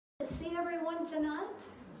To see everyone tonight,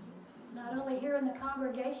 not only here in the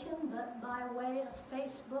congregation, but by way of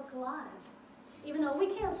Facebook Live. Even though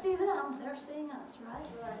we can't see them, they're seeing us, right?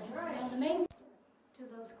 Right. And the main answer to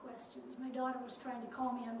those questions, my daughter was trying to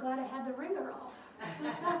call me. I'm glad I had the ringer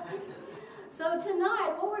off. So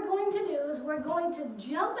tonight, what we're going to do is we're going to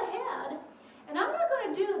jump ahead, and I'm not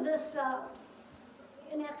going to do this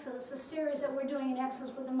in Exodus, the series that we're doing in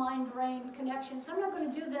Exodus with the mind-brain connections. I'm not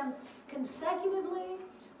going to do them consecutively.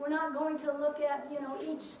 We're not going to look at,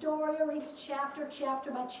 each story or each chapter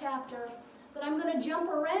by chapter, but I'm going to jump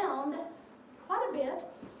around quite a bit.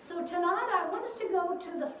 So tonight I want us to go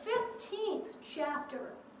to the 15th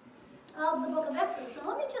chapter of the book of Exodus. And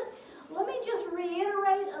let me just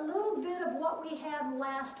reiterate a little bit of what we had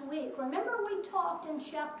last week. Remember, we talked in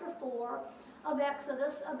chapter 4 of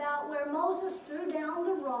Exodus about where Moses threw down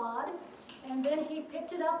the rod and then he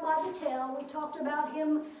picked it up by the tail. We talked about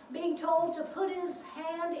him being told to put his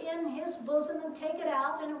hand in his bosom and take it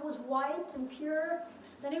out, and it was white and pure.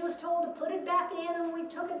 Then he was told to put it back in, and when we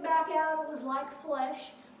took it back out, it was like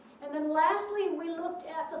flesh. And then lastly, we looked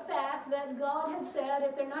at the fact that God had said,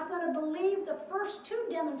 if they're not going to believe the first two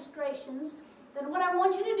demonstrations, then what I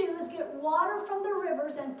want you to do is get water from the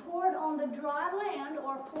rivers and pour it on the dry land,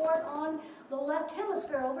 or pour it on the left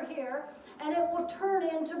hemisphere over here, and it will turn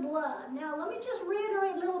into blood. Now, let me just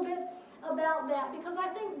reiterate a little bit about that, because I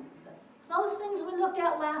think those things we looked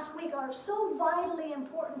at last week are so vitally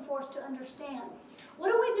important for us to understand. What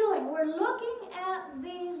are we doing? We're looking at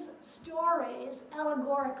these stories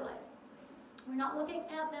allegorically. We're not looking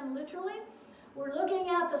at them literally. We're looking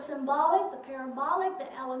at the symbolic, the parabolic,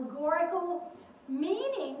 the allegorical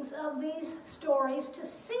meanings of these stories to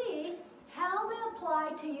see how they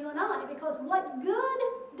apply to you and I. Because what good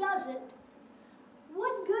does it?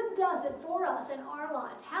 What good does it for us in our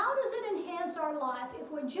life? How does it enhance our life if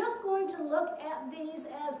we're just going to look at these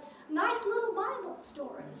as nice little Bible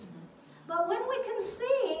stories? But when we can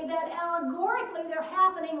see that allegorically they're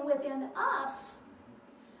happening within us,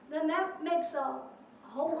 then that makes a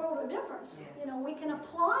whole world of difference. We can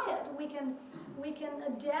apply it, we can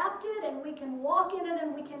adapt it, and we can walk in it,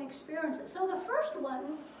 and we can experience it. So the first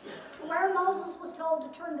one, where Moses was told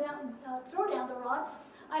to throw down the rod,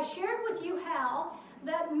 I shared with you how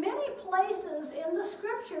that many places in the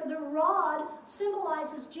scripture the rod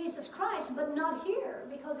symbolizes Jesus Christ, but not here,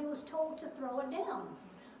 because he was told to throw it down.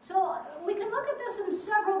 So we can look at this in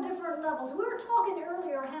several different levels. We were talking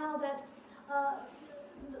earlier how that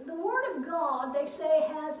the Word of God, they say,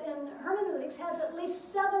 in hermeneutics, has at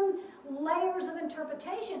least 7 layers of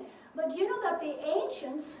interpretation. But do you know that the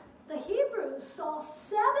ancients, the Hebrews, saw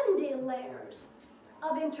 70 layers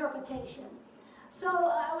of interpretation? So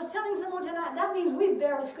I was telling someone tonight, that means we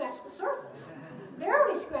barely scratched the surface.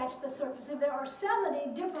 Barely scratched the surface. If there are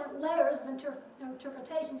 70 different layers of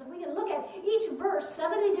interpretations, if we can look at each verse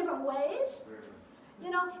 70 different ways,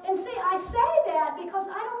 and see, I say that because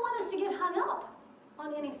I don't want us to get hung up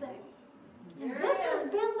on anything. And this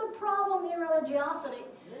has been the problem in religiosity.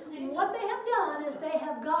 What they have done is they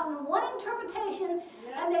have gotten one interpretation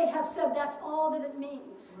and they have said that's all that it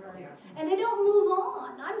means. And they don't move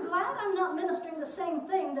on. I'm glad I'm not ministering the same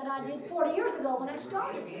thing that I did 40 years ago when I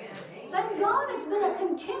started. Thank God it's been a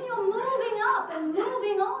continual moving up and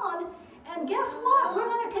moving on. And guess what? We're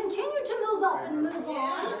going to continue to move up and move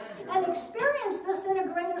on and experience this in a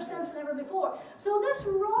greater sense than ever before. So this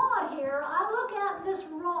rod here, I look at this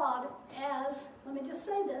rod as, let me just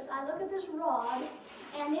say this, I look at this rod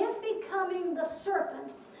and it becoming the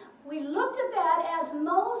serpent. We looked at that as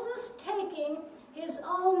Moses taking his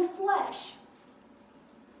own flesh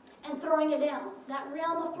and throwing it down, that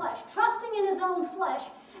realm of flesh, trusting in his own flesh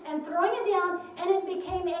and throwing it down, and it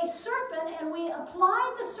became a serpent, and we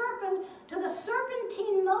applied the serpent to the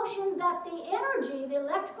serpentine motion that the energy, the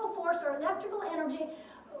electrical force or electrical energy,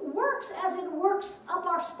 works as it works up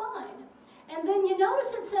our spine. And then you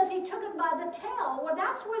notice it says he took it by the tail. Well,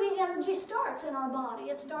 that's where the energy starts in our body.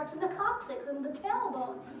 It starts in the coccyx, in the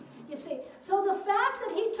tailbone, you see. So the fact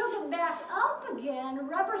that he took it back up again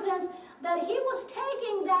represents that he was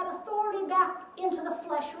taking that authority back into the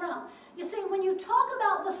flesh realm. You see, when you talk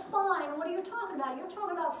about the spine, what are you talking about? You're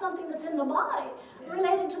talking about something that's in the body,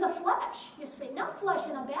 related to the flesh, you see. Not flesh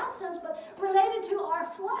in a bad sense, but related to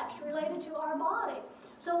our flesh, related to our body.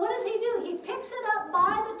 So what does he do? He picks it up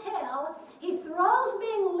by the tail. He throws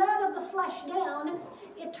being led of the flesh down.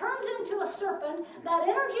 It turns into a serpent. That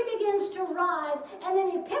energy begins to rise, and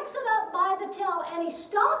then he picks it up by the tail, and he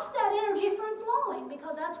stops that energy from flowing,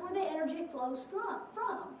 because that's where the energy flows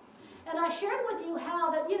from. And I shared with you how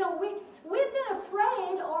that, we've been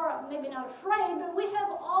afraid, or maybe not afraid, but we have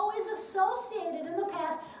always associated in the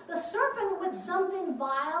past the serpent with something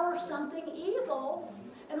vile or something evil.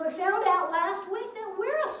 And we found out last week that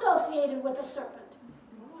we're associated with a serpent,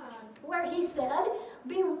 where he said,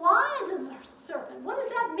 be wise as a serpent. What does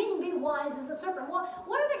that mean, be wise as a serpent? Well,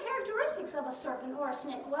 what are the characteristics of a serpent or a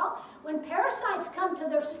snake? Well, when parasites come to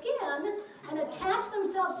their skin and attach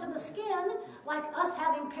themselves to the skin, like us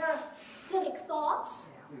having parasitic thoughts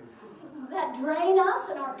that drain us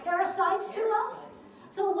and are parasites to us.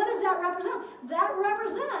 So what does that represent? That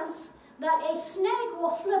represents that a snake will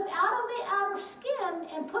slip out of the outer skin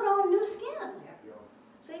and put on new skin.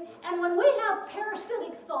 See? And when we have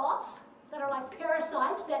parasitic thoughts that are like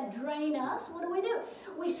parasites that drain us, what do?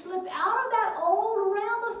 We slip out of that old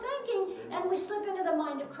realm of thinking and we slip into the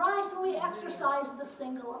mind of Christ and we exercise the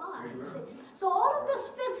single eye. See? So all of this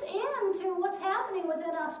fits into what's happening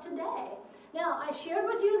within us today. Now, I shared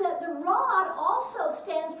with you that the rod also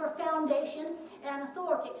stands for foundation and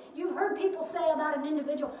authority. You've heard people say about an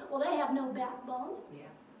individual, well, they have no backbone. Yeah.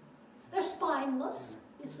 They're spineless,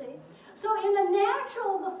 you see. So in the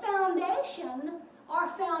natural, the foundation, our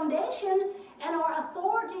foundation and our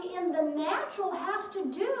authority in the natural has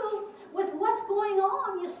to do with what's going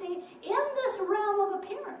on, you see, in this realm of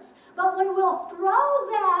appearance. But when we'll throw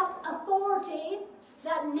that authority,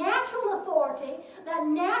 that natural authority, that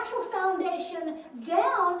natural foundation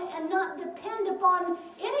down and not depend upon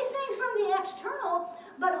anything from the external,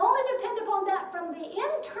 but only depend upon that from the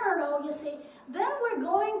internal, you see, then we're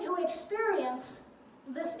going to experience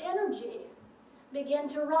this energy begin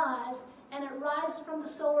to rise. And it rises from the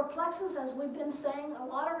solar plexus, as we've been saying a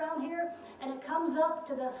lot around here, and it comes up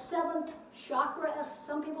to the 7th chakra, as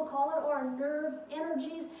some people call it, or nerve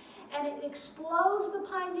energies, and it explodes the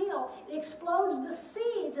pineal. It explodes the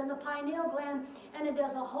seeds in the pineal gland, and it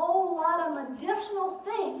does a whole lot of medicinal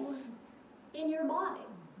things in your body.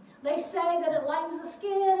 They say that it lightens the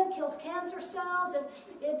skin, it kills cancer cells,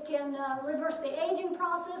 it can reverse the aging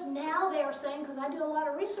process. Now they are saying, because I do a lot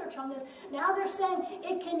of research on this, now they're saying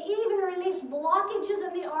it can even release blockages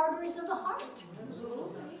in the arteries of the heart.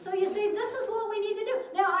 So you see, this is what we need to do.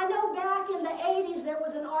 Now, I know back in the 80s there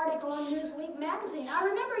was an article on Newsweek magazine. I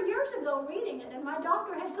remember years ago reading it, and my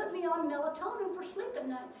doctor had put me on melatonin for sleep at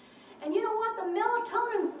night. And you know what? The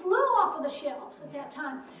melatonin flew off of the shelves at that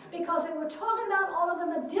time because they were talking about all of the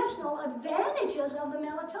medicinal advantages of the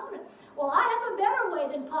melatonin. Well, I have a better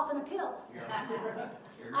way than popping a pill.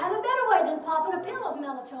 I have a better way than popping a pill of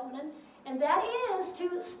melatonin, and that is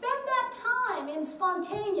to spend that time in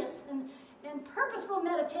spontaneous and purposeful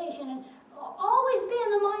meditation and always be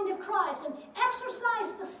in the mind of Christ and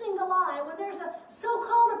exercise the single eye. When there's a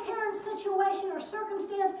so-called apparent situation or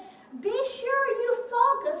circumstance, be sure you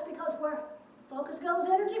focus, because where focus goes,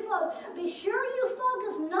 energy flows. Be sure you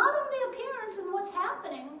focus not on the appearance and what's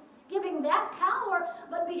happening, giving that power,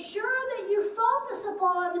 but be sure that you focus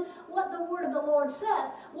upon what the Word of the Lord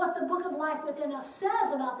says, what the Book of Life within us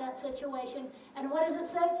says about that situation. And what does it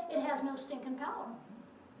say? It has no stinking power.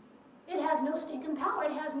 It has no stinking power.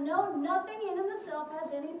 It has nothing in and itself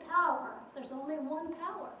has any power. There's only one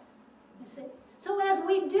power, you see. So as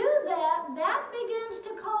we do that, that begins to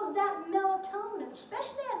cause that melatonin,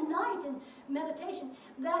 especially at night in meditation,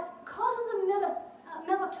 that causes the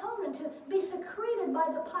melatonin to be secreted by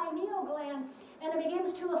the pineal gland, and it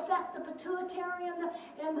begins to affect the pituitary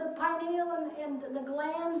and the pineal and the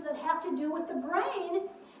glands that have to do with the brain.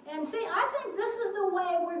 And see, I think this is the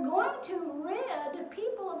way we're going to rid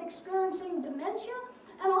people of experiencing dementia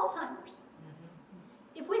and Alzheimer's.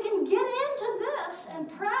 If we can get into this and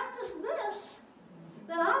practice this,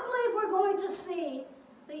 then I believe we're going to see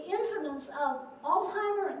the incidence of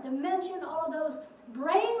Alzheimer and dementia, all of those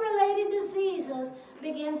brain-related diseases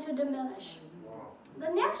begin to diminish. The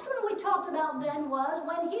next one we talked about then was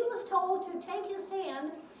when he was told to take his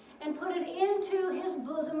hand and put it into his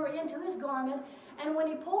bosom or into his garment, and when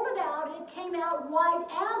he pulled it out, it came out white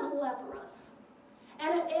as leprous.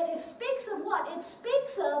 And it speaks of what? It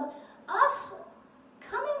speaks of us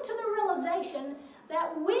coming to the realization that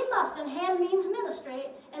we must, and hand means ministry,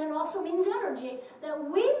 and it also means energy,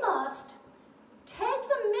 that we must take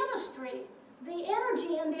the ministry, the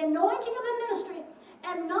energy and the anointing of the ministry,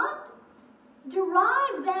 and not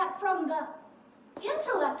derive that from the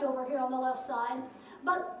intellect over here on the left side,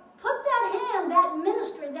 but put that hand, that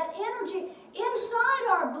ministry, that energy inside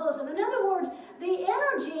our bosom. In other words, the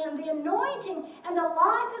energy and the anointing and the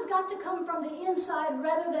life has got to come from the inside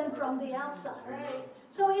rather than from the outside. Right.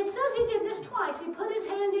 So it says he did this twice. He put his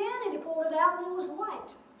hand in and he pulled it out and it was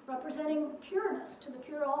white. representing pureness. To the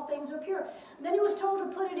pure, all things are pure. And then he was told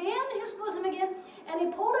to put it in his bosom again, and he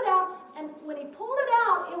pulled it out, and when he pulled it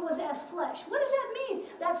out, it was as flesh. What does that mean?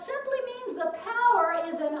 That simply means the power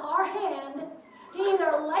is in our hand to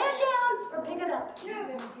either lay it down or pick it up.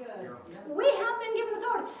 We have been given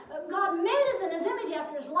authority. God made us in his image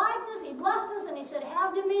after his likeness. He blessed us and he said,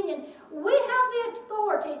 have dominion. We have the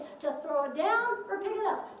authority to throw it down or pick it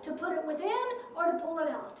up, to put it within or to pull it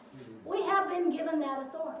out. We have been given that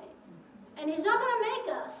authority. And he's not going to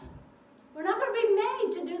make us. We're not going to be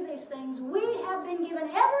made to do these things. We have been given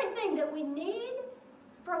everything that we need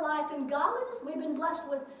for life and godliness. We've been blessed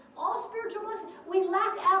with all spiritual blessings. We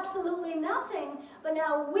lack absolutely nothing, but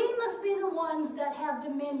now we must be the ones that have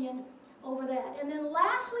dominion over that. And then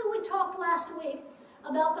lastly, we talked last week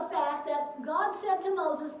about the fact that God said to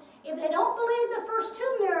Moses, if they don't believe the first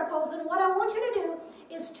two miracles, then what I want you to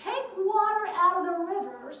do is take water out of the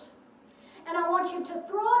rivers, and I want you to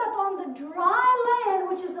throw it upon the dry land,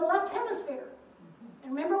 which is the left hemisphere.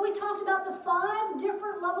 And remember, we talked about the 5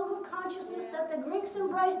 different levels of consciousness that the Greeks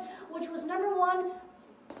embraced, which was number 1,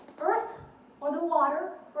 earth or the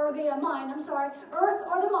water, or the mind, earth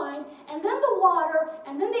or the mind, and then the water,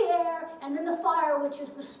 and then the air, and then the fire, which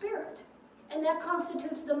is the spirit. And that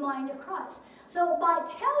constitutes the mind of Christ. So by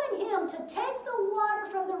telling him to take the water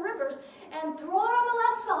from the rivers and throw it on the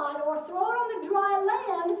left side or throw it on the dry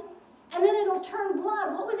land, and then it'll turn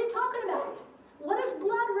blood, what was he talking about? What does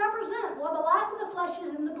blood represent? Well, the life of the flesh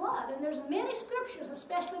is in the blood. And there's many scriptures,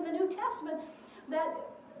 especially in the New Testament, that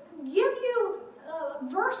give you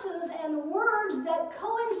verses and words that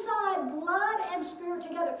coincide blood and spirit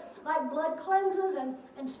together, like blood cleanses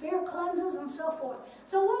and spirit cleanses and so forth.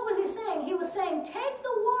 So what was he saying? He was saying, take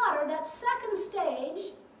the water, that second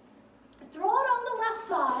stage, throw it on the left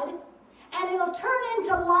side, and it'll turn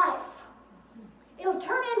into life. It'll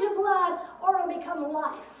turn into blood, or it'll become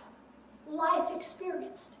life. Life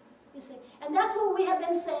experienced, you see. And that's what we have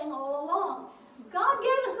been saying all along. God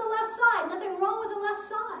gave us the left side. Nothing wrong with the left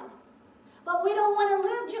side. But we don't want to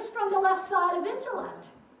live just from the left side of intellect.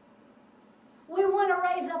 We want to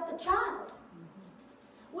raise up the child.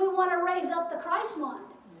 We want to raise up the Christ mind.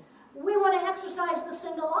 We want to exercise the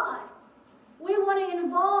single eye. We want to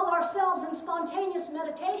involve ourselves in spontaneous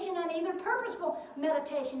meditation and even purposeful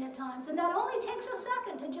meditation at times. And that only takes a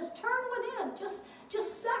second to just turn within,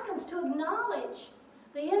 just seconds to acknowledge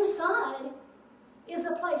the inside is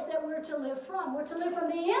the place that we're to live from. We're to live from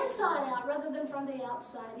the inside out rather than from the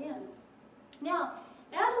outside in. Now,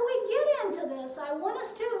 as we get into this, I want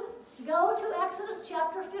us to go to Exodus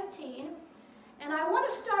chapter 15, and I want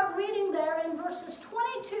to start reading there in verses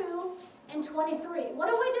 22 and 23. What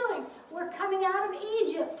are we doing? We're coming out of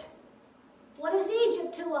Egypt. What is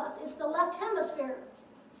Egypt to us? It's the left hemisphere.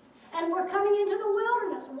 And we're coming into the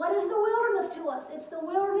wilderness. What is the wilderness to us? It's the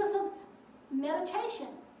wilderness of meditation.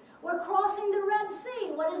 We're crossing the Red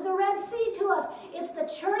Sea. What is the Red Sea to us? It's the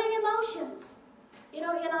churning emotions. You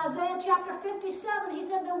know, in Isaiah chapter 57, he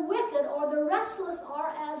said the wicked or the restless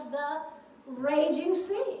are as the raging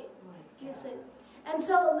sea. You see. And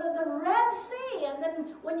so the Red Sea, and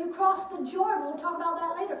then when you cross the Jordan, we'll talk about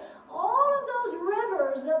that later, all of those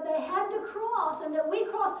rivers that they had to cross and that we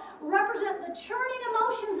cross represent the churning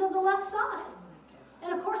emotions of the left side.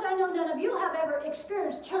 And of course, I know none of you have ever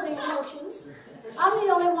experienced churning emotions. I'm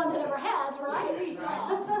the only one that ever has, right?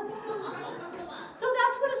 So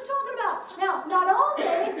that's what it's talking about. Now, not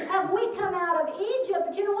only have we come out of Egypt,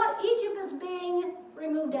 but you know what? Egypt is being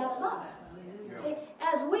removed out of us. See,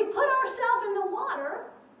 as we put ourselves in the water,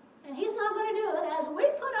 and he's not going to do it, as we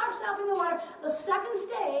put ourselves in the water, the second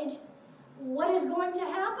stage, what is going to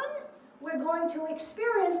happen? We're going to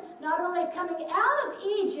experience not only coming out of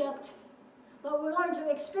Egypt, but we're going to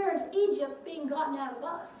experience Egypt being gotten out of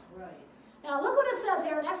us. Right. Now look what it says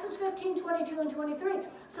here in Exodus 15, 22 and 23.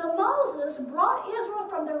 So Moses brought Israel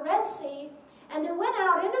from the Red Sea, and they went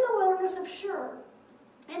out into the wilderness of Shur.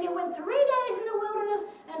 And they went 3 days in the wilderness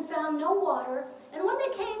and found no water. And when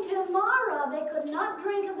they came to Marah, they could not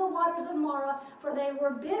drink of the waters of Marah, for they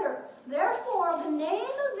were bitter. Therefore, the name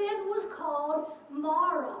of it was called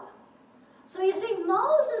Marah. So you see,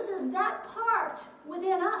 Moses is that part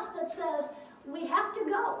within us that says, we have to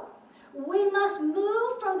go. We must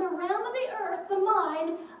move from the realm of the earth, the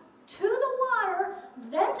mind, to the water,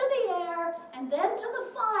 then to the air, and then to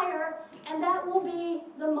the fire, and that will be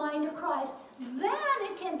the mind of Christ. Then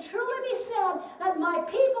it can truly be said that my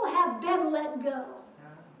people have been let go.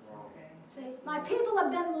 See, my people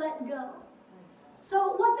have been let go.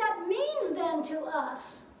 So what that means then to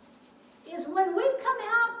us is when we've come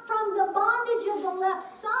out from the bondage of the left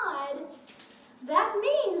side, that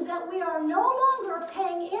means that we are no longer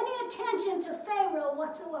paying any attention to Pharaoh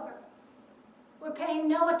whatsoever. We're paying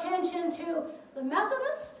no attention to the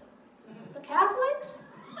Methodists, the Catholics,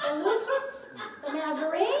 the Lutherans, the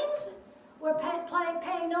Nazarenes. We're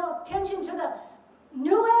paying no attention to the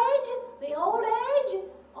New Age, the Old Age,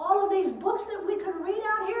 all of these books that we could read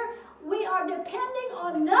out here. We are depending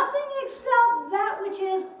on nothing except that which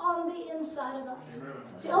is on the inside of us.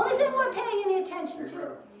 It's the only thing we're paying any attention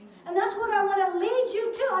to. And that's what I want to lead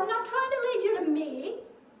you to. I'm not trying to lead you to me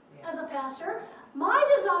as a pastor. My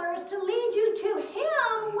desire is to lead you to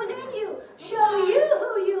Him within you. Show you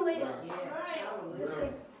who you is. You see?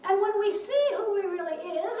 And when we see who we really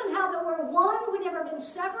is and how that we're one, we've never been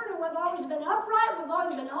separate, and we've always been upright, we've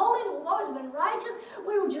always been holy, and we've always been righteous,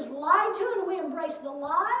 we were just lied to and we embrace the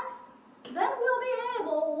lie, then we'll be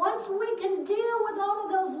able, once we can deal with all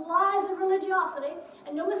of those lies of religiosity,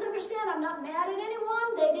 and don't misunderstand, I'm not mad at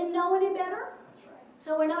anyone, they didn't know any better,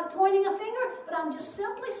 so we're not pointing a finger, but I'm just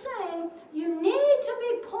simply saying, you need to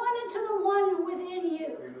be pointed to the one within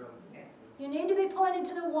you. You need to be pointed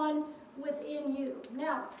to the one within you.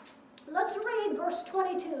 Now, let's read verse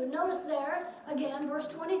 22. Notice there, again, verse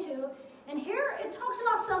 22, and here it talks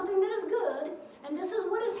about something that is good, and this is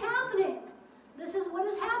what is happening. This is what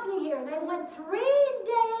is happening here. They went 3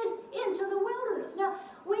 days into the wilderness. Now,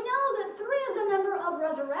 we know that 3 is the number of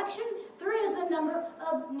resurrection. 3 is the number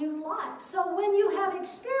of new life. So when you have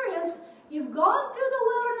experienced, you've gone through the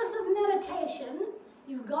wilderness of meditation,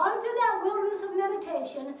 you've gone through that wilderness of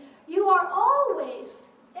meditation, you are always,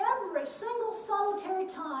 every single solitary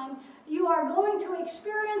time, you are going to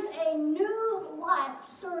experience a new life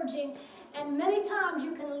surging. And many times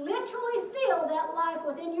you can literally feel that life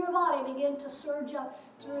within your body begin to surge up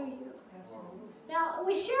through you. Absolutely. Now,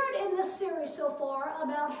 we shared in this series so far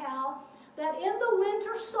about how that in the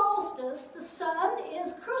winter solstice, the sun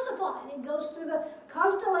is crucified. It goes through the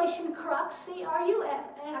constellation Crux,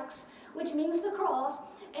 C-R-U-X, which means the cross,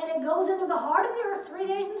 and it goes into the heart of the earth 3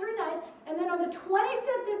 days and 3 nights, and then on the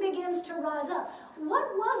 25th it begins to rise up. What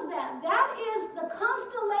was that? That is the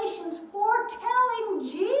constellations foretelling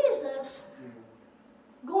Jesus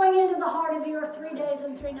going into the heart of the earth 3 days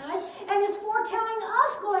and 3 nights, and it's foretelling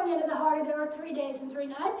us going into the heart of the earth 3 days and 3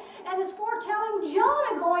 nights, and it's foretelling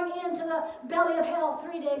Jonah going into the belly of hell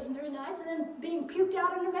 3 days and 3 nights, and then being puked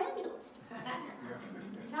out an evangelist.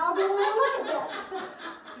 However you want to look at that.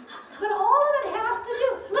 But all of it has to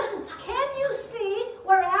do, listen, can you see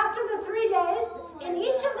where after the 3 days, in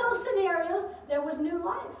each of those scenarios, there was new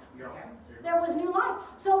life? Yeah. There was new life.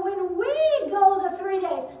 So when we go the 3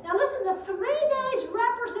 days, now listen, the 3 days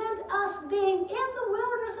represent us being in the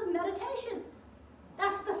wilderness of meditation.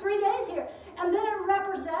 That's the 3 days here. And then it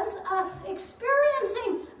represents us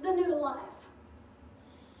experiencing the new life.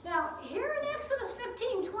 Now, here in Exodus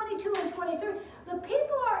 15, 22, and 23, the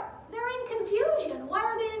people they're in confusion. Why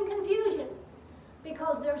are they in confusion?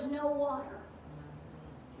 Because there's no water.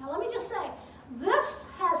 Now, let me just say, this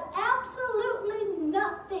has absolutely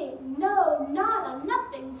nothing,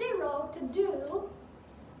 nothing, zero to do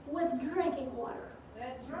with drinking water.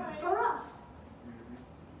 That's right. For us.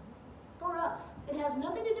 For us. It has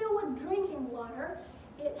nothing to do with drinking water.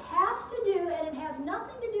 It has to do, and it has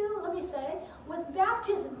nothing to do, let me say, with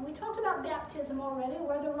baptism. We talked about baptism already,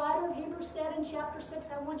 where the writer of Hebrews said in chapter 6,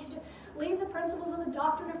 I want you to leave the principles of the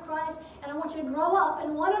doctrine of Christ, and I want you to grow up.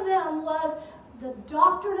 And one of them was the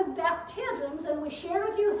doctrine of baptisms, and we shared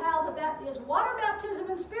with you how that is water baptism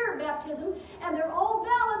and spirit baptism, and they're all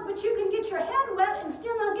valid, but you can get your head wet and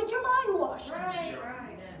still not get your mind washed. Right,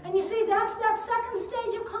 right. And you see, that's that second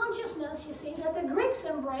stage of consciousness, you see, that the Greeks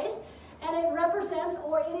embraced, and it represents,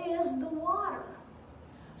 or it is, the water.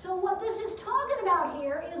 So what this is talking about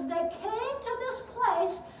here is they came to this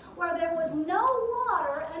place where there was no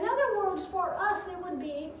water. In other words, for us it would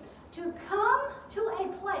be to come to a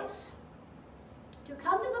place. To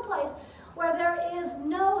come to the place where there is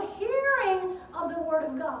no hearing of the Word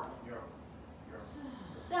of God.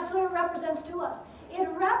 That's what it represents to us. It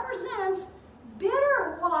represents,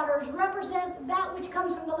 bitter waters represent that which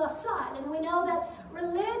comes from the left side. And we know that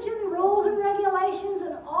religion, rules and regulations,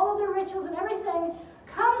 and all of the rituals and everything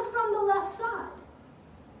comes from the left side.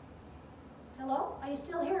 Hello? Are you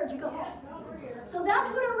still here? Did you go home? Yeah, over here. So that's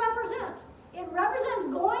what it represents. It represents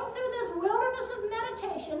going through this wilderness of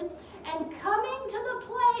meditation and coming to the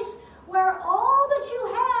place where all that you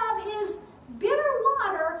have is bitter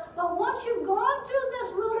water, but once you've gone through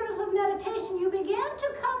this wilderness of meditation, you begin to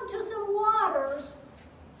come to some waters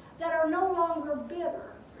that are no longer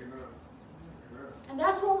bitter. Amen. Amen. And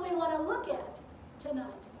that's what we want to look at tonight.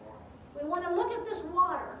 We want to look at this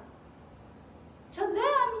water. To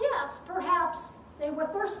them, yes, perhaps they were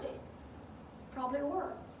thirsty. Probably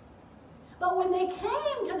were. But when they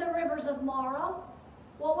came to the rivers of Marah,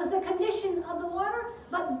 what was the condition of the water?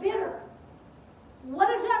 But bitter. What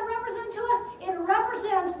does that represent to us? It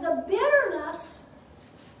represents the bitterness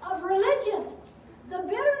of religion. The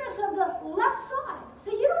bitterness of the left side.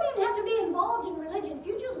 See, you don't even have to be involved in religion. If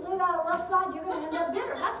you just live out of left side, you're going to end up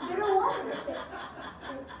bitter. That's bitter water, you see.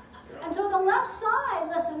 And so the left side,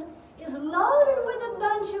 listen, is loaded with a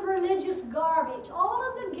bunch of religious garbage. All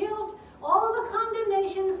of the guilt, all of the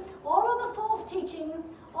condemnation, all of the false teaching,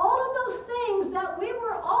 all of those things that we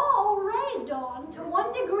were all raised on to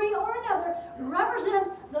one degree or another represent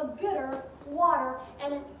the bitter water.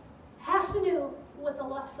 And it has to do with the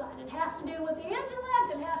left side. It has to do with the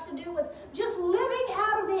intellect. It has to do with just living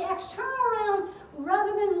out of the external realm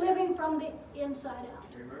rather than living from the inside out.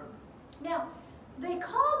 Amen. Now, they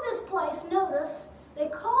called this place, notice, they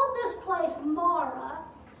called this place Marah.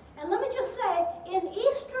 And let me just say, in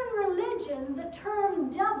Eastern religion, the term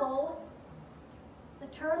devil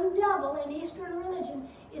in Eastern religion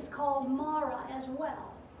is called Mara as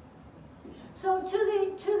well. So to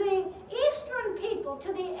the Eastern people,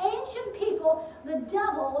 to the ancient people, the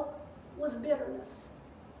devil was bitterness.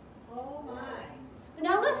 Oh my.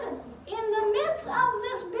 Now listen, in the midst of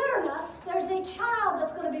this bitterness, there's a child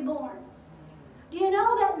that's going to be born. Do you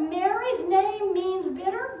know that Mary's name means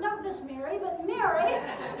bitter? Not this Mary, but Mary,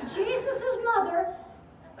 Jesus' mother,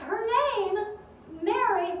 her name,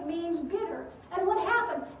 Mary, means bitter. And what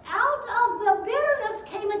happened? Out of the bitterness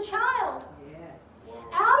came a child. Yes.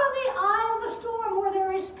 Out of the eye of the storm where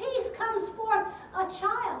there is peace comes forth a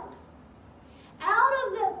child. Out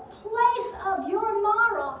of the place of your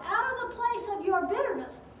Mara, out of the place of your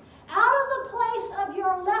bitterness, out of the place of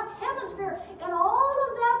your left hemisphere, and all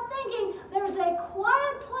of that thinking, there's a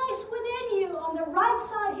quiet place within you on the right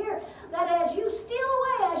side here that as you steal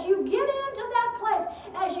away, as you get into that place,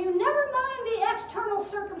 as you never mind the external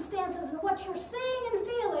circumstances and what you're seeing and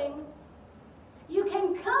feeling, you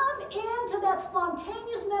can come into that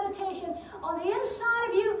spontaneous meditation on the inside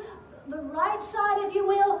of you, the right side, if you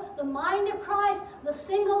will, the mind of Christ, the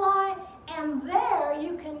single eye, and there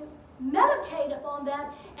you can meditate upon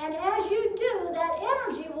that, and as you do, that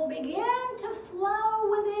energy will begin to flow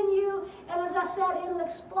within you, and as I said, it'll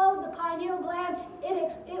explode the pineal gland,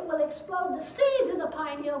 it will explode the seeds in the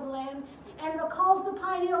pineal gland, and it'll cause the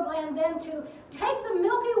pineal gland then to take the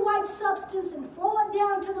milky white substance and flow it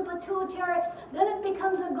down to the pituitary, then it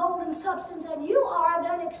becomes a golden substance, and you are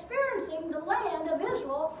then experiencing the land of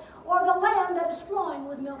Israel, or the land that is flowing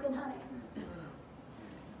with milk and honey.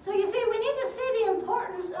 So you see, we need to see the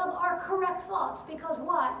importance of our correct thoughts. Because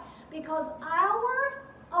why? Because our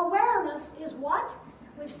awareness is what?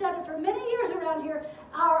 We've said it for many years around here.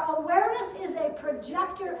 Our awareness is a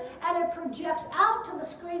projector, and it projects out to the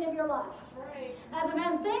screen of your life. Right. As a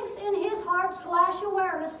man thinks in his heart /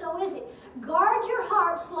 awareness, so is he. Guard your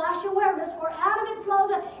heart / awareness, for out of it flow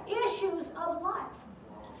the issues of life.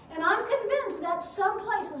 And I'm convinced that some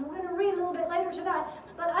places, we're going to read a little bit later tonight,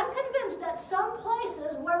 but I'm convinced that some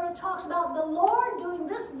places where it talks about the Lord doing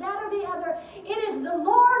this, that, or the other, it is the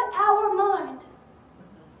Lord our mind.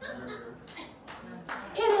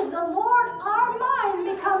 It is the Lord our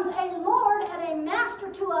mind becomes a Lord and a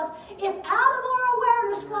master to us if out of our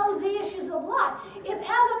awareness flows the issues of life. If as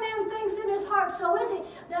a man thinks in his heart, so is he,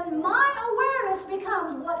 then my awareness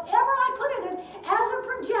becomes whatever I put in it as a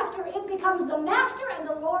projector, it becomes the master and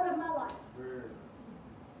the Lord of my life.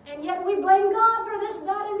 And yet we blame God for this,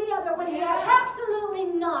 that, and the other when he had absolutely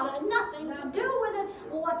nothing to do with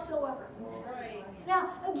it whatsoever. Right.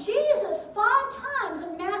 Now, Jesus 5 times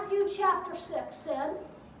in Matthew chapter 6 said,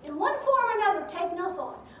 in one form or another, take no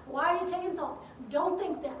thought. Why are you taking thought? Don't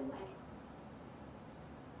think that way.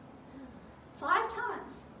 5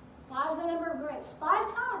 times. 5 is the number of grace.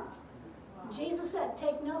 5 times. Jesus said,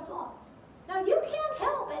 take no thought. Now, you can't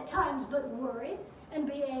help at times but worry and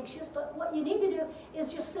be anxious, but what you need to do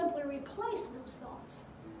is just simply replace those thoughts.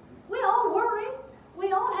 We all worry.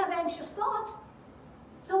 We all have anxious thoughts.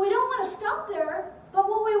 So we don't want to stop there, but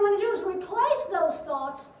what we want to do is replace those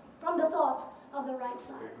thoughts from the thoughts of the right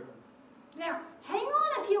side. Now, hang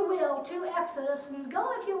on, if you will, to Exodus, and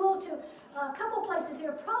go, if you will, to a couple places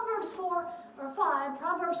here. Proverbs 4 or 5,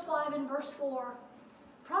 Proverbs 5 and verse 4.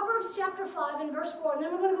 Proverbs chapter 5 and verse 4, and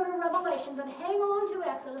then we're going to go to Revelation, but hang on to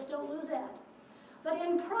Exodus, don't lose that. But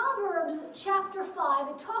in Proverbs chapter 5,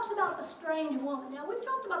 it talks about the strange woman. Now, we've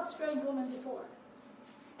talked about the strange woman before.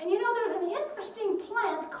 And you know, there's an interesting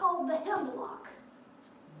plant called the hemlock.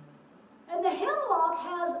 And the hemlock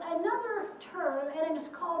has another term, and it is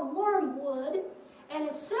called wormwood, and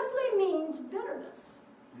it simply means bitterness.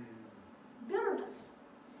 Bitterness.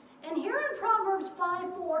 And here in Proverbs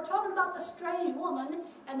 5:4, talking about the strange woman,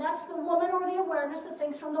 and that's the woman or the awareness that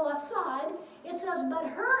thinks from the left side, it says, but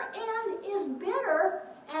her end is bitter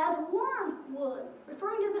as wormwood,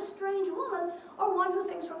 referring to the strange woman or one who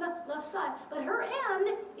thinks from the left side. But her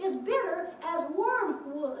end is bitter as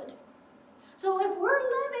wormwood. So if we're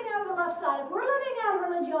living out of the left side, if we're living out of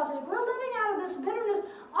religiosity, if we're living out of this bitterness,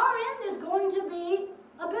 our end is going to be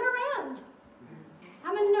a bitter end.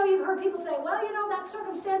 How many know you've heard people say, well, you know, that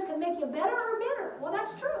circumstance can make you better or bitter? Well,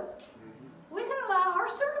 that's true. We can allow our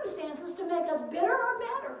circumstances to make us bitter or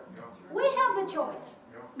better. We have the choice.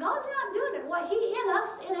 God's not doing it. What He in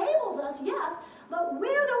us enables us, yes, but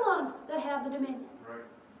we're the ones that have the dominion. Right.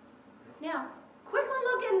 Now, quickly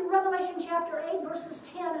look in Revelation chapter 8, verses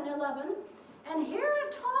 10 and 11. And here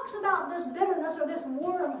it talks about this bitterness or this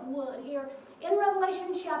wormwood here in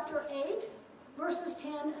Revelation chapter 8, verses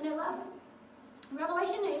 10 and 11.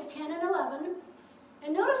 Revelation 8, 10 and 11.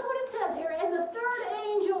 And notice what it says here. And the third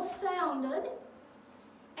angel sounded,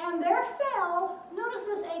 and there fell, notice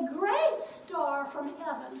this, a great star from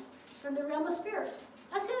heaven, from the realm of spirit.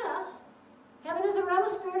 That's in us. Heaven is the realm of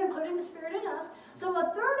spirit, including the spirit in us. So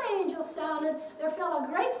a third angel sounded, there fell a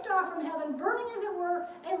great star from heaven, burning as it were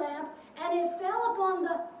a lamp, and it fell upon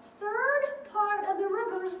the third part of the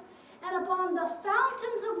rivers and upon the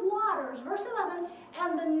fountains of waters. Verse 11,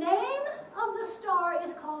 and the name of the star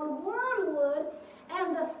is called Wormwood,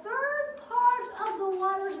 and the third part of the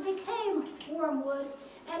waters became wormwood,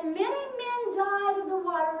 and many men died of the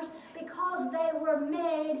waters because they were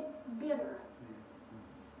made bitter.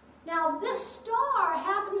 Now, this star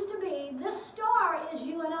happens to be, this star is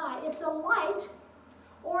you and I. It's a light,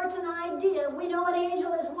 or it's an idea. We know an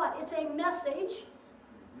angel is what? It's a message.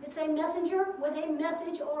 It's a messenger with a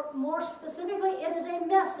message, or more specifically, it is a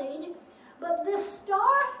message. But this star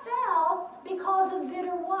fell because of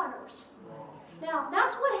bitter waters. Now,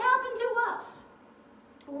 that's what happened to us.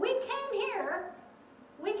 We came here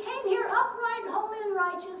upright, holy, and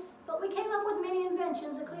righteous, but we came up with many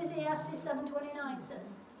inventions, Ecclesiastes 7:29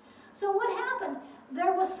 says. So what happened?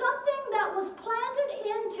 There was something that was planted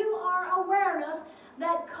into our awareness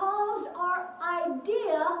that caused our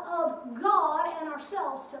idea of God and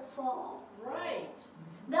ourselves to fall. Right.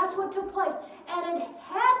 That's what took place. And it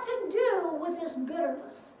had to do with this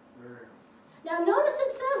bitterness. Now notice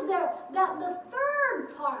it says there that the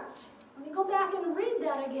third part, let me go back and read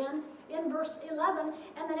that again in verse 11,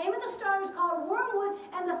 and the name of the star is called Wormwood,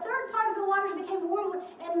 and the third part of the waters became wormwood,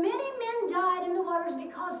 and many men died in the waters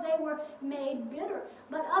because they were made bitter.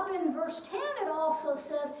 But up in verse 10 it also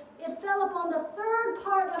says, it fell upon the third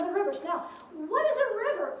part of the rivers. Now, what is a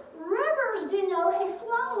river? Rivers denote a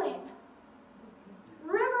flowing.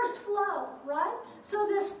 Rivers flow, right? So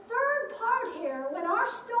this third part here, when our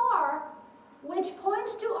star, which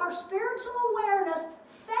points to our spiritual awareness,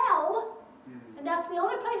 fell, and that's the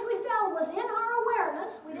only place we fell, was in our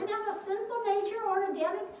awareness. We didn't have a sinful nature or an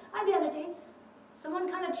Adamic identity. Someone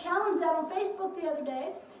kind of challenged that on Facebook the other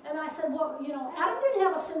day, and I said, well, you know, Adam didn't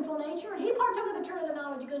have a sinful nature, and he partook of the tree of the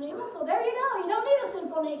knowledge of good and evil, so there you go. You don't need a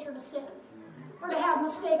sinful nature to sin or to have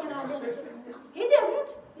mistaken identity. He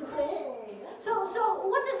didn't, you see. So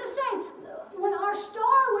what this is saying, when our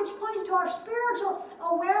star, which points to our spiritual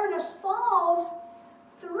awareness, falls,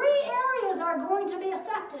 three areas are going to be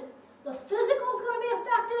affected. The physical is going to be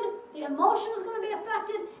affected, the emotional is going to be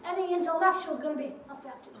affected, and the intellectual is going to be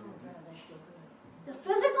affected. The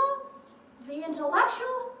physical, the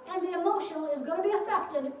intellectual, and the emotional is going to be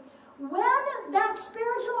affected when that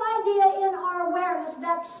spiritual idea in our awareness,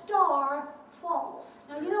 that star, falls.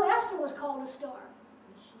 Now, you know Esther was called a star.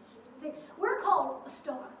 See, we're called a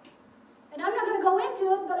star. And I'm not going to go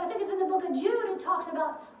into it, but I think it's in the book of Jude. It talks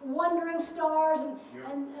about wandering stars and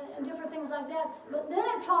different things like that. But then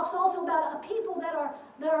it talks also about a people that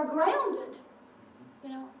are grounded, you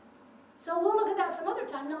know. So we'll look at that some other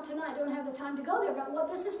time, not tonight. I don't have the time to go there. But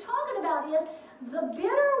what this is talking about is the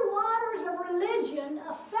bitter waters of religion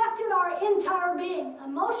affected our entire being,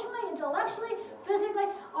 emotionally, intellectually, physically,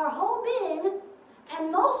 our whole being.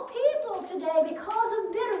 And most people today, because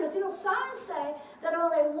of bitterness, you know, science say that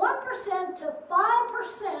only 1% to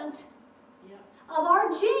 5% of our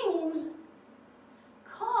genes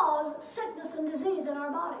cause sickness and disease in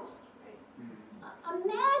our bodies.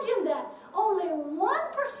 Imagine that. Only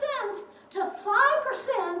 1% to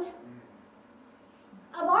 5%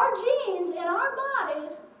 of our genes in our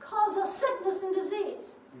bodies cause us sickness and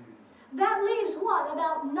disease. That leaves what?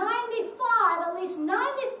 About 95, at least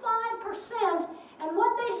 95%. And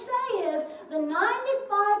what they say is the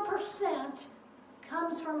 95%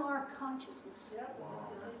 comes from our consciousness.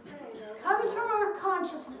 Comes from our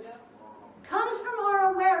consciousness. Comes from our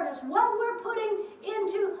our awareness, what we're putting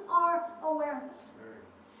into our awareness.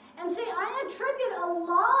 And see, I attribute a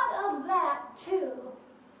lot of that to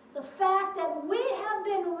the fact that we have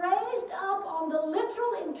been raised up on the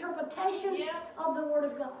literal interpretation of the Word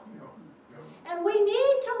of God. And we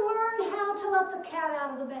need to learn how to let the cat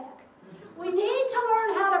out of the bag. We need to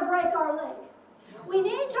learn how to break our leg. We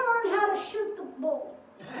need to learn how to shoot the bull.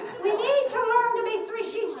 We need to learn to be 3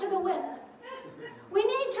 sheets to the wind. We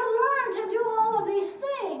need to learn to do all of these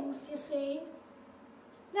things, you see.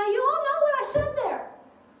 Now, you all know what I said there.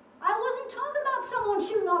 I wasn't talking about someone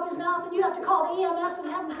shooting off his mouth and you have to call the EMS and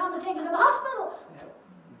have them come and take him to the hospital.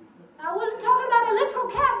 I wasn't talking about a literal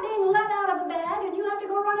cat being let out of a bag and you have to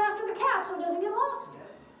go run after the cat so it doesn't get lost.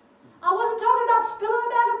 I wasn't talking about spilling a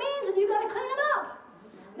bag of beans and you got to clean them up.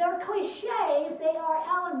 They're cliches. They are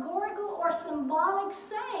allegorical or symbolic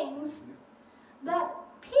sayings that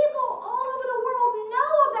people all over the world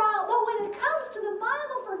know about, but when it comes to the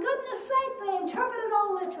Bible, for goodness sake, they interpret it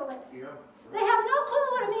all literally. They have no clue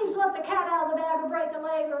what it means to let the cat out of the bag or break a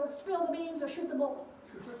leg or spill the beans or shoot the bull.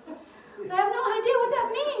 They have no idea what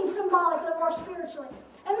that means symbolically or spiritually.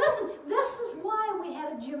 And listen, this is why we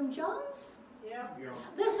had a Jim Jones.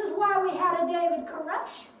 This is why we had a David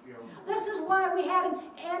Koresh. This is why we had an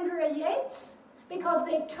Andrea Yates. Because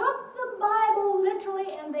they took the Bible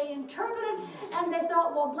literally and they interpreted and they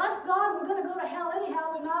thought, well, bless God, we're going to go to hell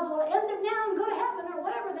anyhow. We might as well end it now and go to heaven or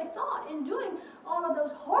whatever they thought in doing all of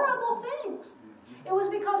those horrible things. It was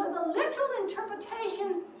because of the literal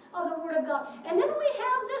interpretation of the Word of God. And then we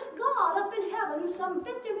have this God up in heaven, some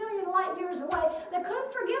 50 million light years away, that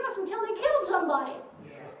couldn't forgive us until he killed somebody.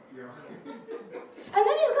 And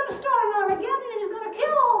then he's going to start an Armageddon and he's going to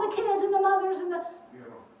kill all the kids and the mothers and the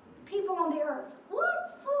people on the earth.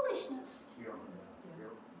 What foolishness.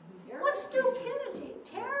 What stupidity.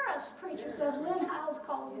 Terrorist preachers, as Lynn Hiles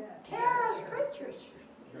calls them. Terrorist preachers.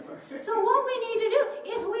 So what we need to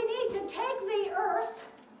do is we need to take the earth,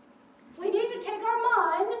 we need to take our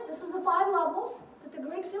mind, this is the 5 levels that the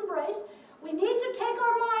Greeks embraced, we need to take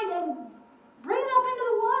our mind and bring it up into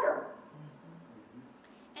the water.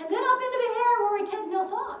 And then up into the air where we take no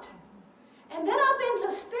thought. And then up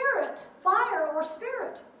into spirit, fire or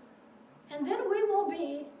spirit. And then we will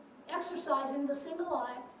be exercising the single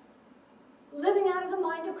eye, living out of the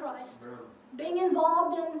mind of Christ, being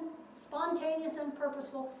involved in spontaneous and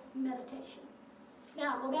purposeful meditation.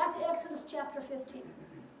 Now, go back to Exodus chapter 15.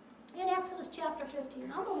 In Exodus chapter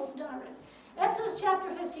 15, I'm almost done already. Exodus chapter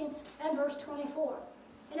 15 and verse 24.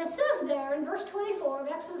 And it says there in verse 24 of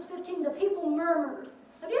Exodus 15, the people murmured.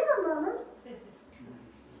 Have you ever murmured?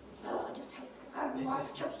 Oh, I just hate that. I don't know why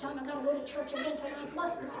it's church time. I've got to go to church again tonight.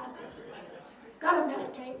 Bless God. Got to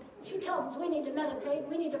meditate. She tells us we need to meditate.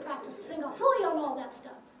 We need to practice sing. I'm fully on all that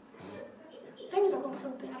stuff. Things are going so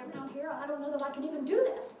bad around here. I don't know that I can even do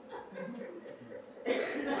that.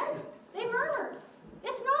 Right? They murmured.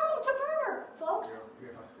 It's normal to murmur, folks.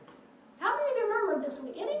 How many of you murmured this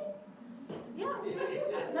week? Any? Yes.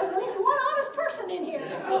 There's at least one honest person in here.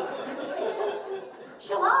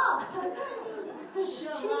 Shalah. She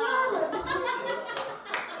murmured.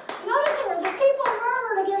 Notice here, the people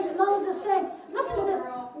murmured against Moses, saying, listen to this,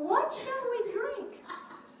 what shall we drink?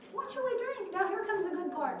 What shall we drink? Now here comes the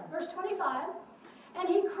good part. Verse 25. And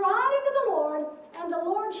he cried unto the Lord, and the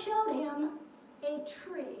Lord showed him a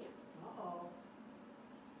tree.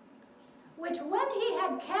 Which when he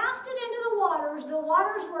had cast it into the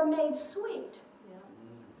waters were made sweet.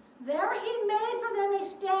 There he made for them a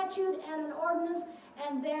statute and an ordinance,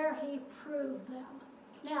 and there he proved them.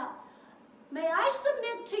 Now, may I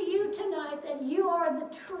submit to you tonight that you are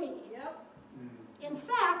the tree. In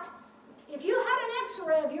fact, if you had an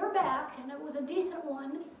x-ray of your back, and it was a decent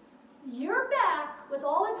one, your back, with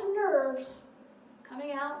all its nerves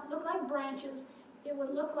coming out, look like branches, it would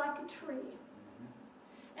look like a tree.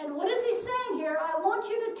 And what is he saying here? I want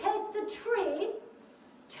you to take the tree,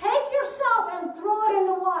 take yourself and throw it in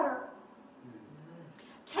the water.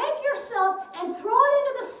 Take yourself and throw it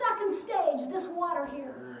into the second stage, this water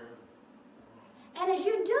here. And as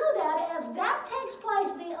you do that, as that takes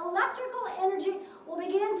place, the electrical energy will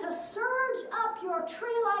begin to surge up your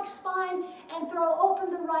tree-like spine and throw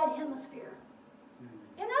open the right hemisphere.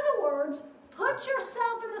 In other words, put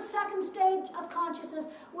yourself in the second stage of consciousness,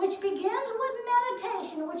 which begins with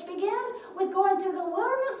meditation, which begins with going through the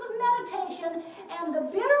wilderness of meditation and the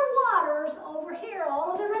bitter waters over here,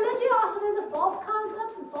 all of the religiosity, the false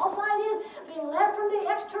concepts and false ideas being led from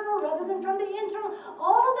the external rather than from the internal,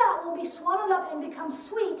 all of that will be swallowed up and become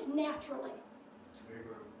sweet naturally.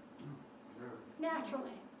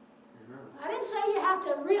 Naturally. I didn't say you have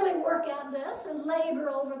to really work at this and labor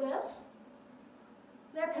over this.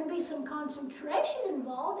 There can be some concentration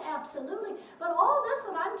involved, absolutely. But all this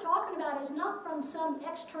that I'm talking about is not from some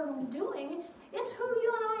external doing. It's who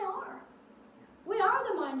you and I are. We are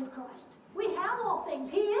the mind of Christ. We have all things.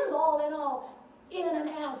 He is all in and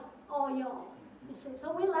as all y'all. You see,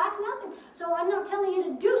 so we lack nothing. So I'm not telling you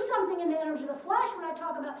to do something in the energy of the flesh when I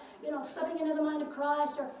talk about, stepping into the mind of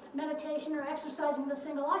Christ or meditation or exercising the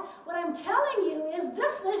single eye. What I'm telling you is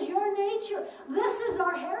this is your nature. This is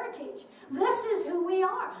our heritage. This is who we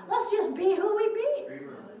are. Let's just be who we be. Amen.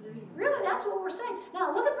 Really, that's what we're saying.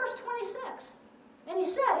 Now, look at verse 26. And he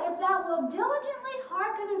said, if thou wilt diligently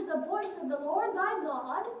hearken unto the voice of the Lord thy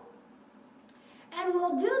God, and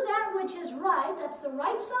will do that which is right, that's the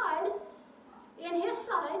right side, in his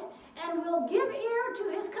sight, and will give ear to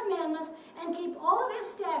his commandments, and keep all of his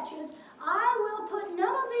statutes, I will put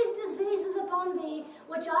none of these diseases upon thee,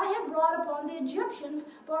 which I have brought upon the Egyptians,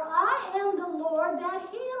 for I am the Lord that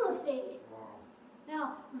healeth thee.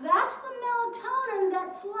 Now, that's the melatonin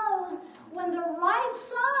that flows when the right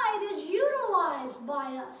side is utilized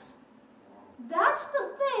by us. That's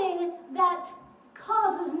the thing that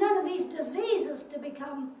causes none of these diseases to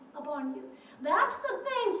become upon you. That's the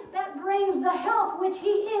thing that brings the health which he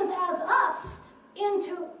is as us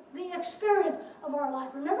into the experience of our life.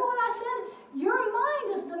 Remember what I said? Your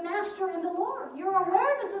mind is the master and the Lord. Your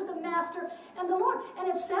awareness is the master and the Lord. And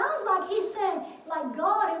it sounds like he's saying, like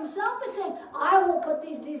God himself is saying, I won't put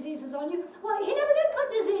these diseases on you. Well, he never did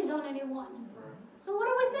put disease on anyone. So what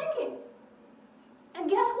are we thinking? And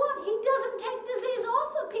guess what? He doesn't take disease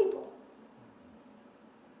off of people.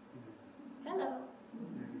 Hello.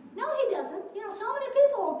 No, he doesn't. So many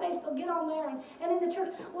people on Facebook get on there and in the church,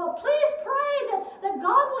 well, please pray that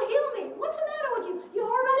God will heal me. What's the matter with you? You're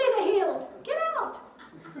already the healed. Get out.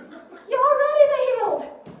 You're already the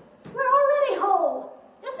healed. We're already whole.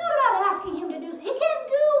 It's not about asking him to do something. He can't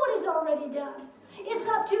do what he's already done. It's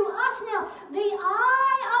up to us now. The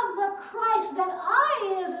I of the Christ that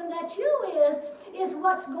I is and that you is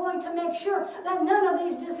what's going to make sure that none of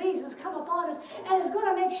these diseases come upon us, and is going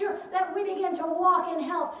to make sure that we begin to walk in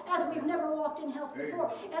health as we've never walked in health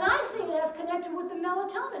before. And I see it as connected with the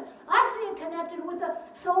melatonin. I see it connected with the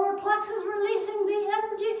solar plexus releasing the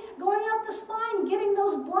energy, going up the spine, getting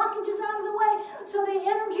those blockages out of the way, so the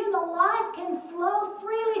energy and the life can flow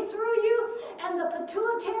freely through you, and the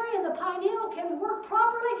pituitary and the pineal can work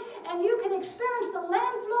properly, and you can experience the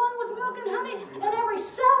land flowing with milk and honey, and every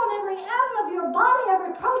cell and every atom of your body,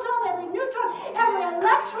 every proton, every neutron, every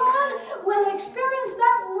electron will experience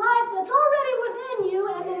that life that's already within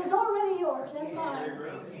you and that is already yours and mine.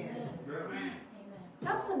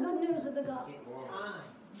 That's the good news of the gospel.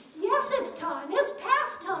 Yes, it's time. It's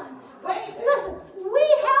past time. But listen, we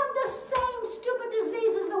have the same stupid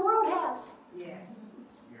diseases the world has. Yes.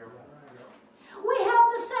 We have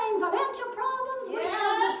the same financial problems. We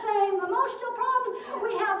have the same emotional problems.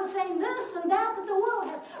 We have the same this and that the world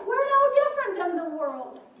has. We're no different than the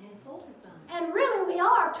world. And focus on it. And really, we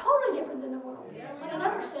are totally different than the world in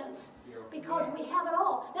another sense, because we have it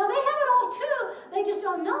all. Now, they have it all too. They just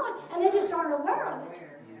don't know it, and they just aren't aware of it.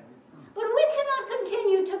 But we cannot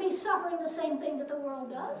continue to be suffering the same thing that the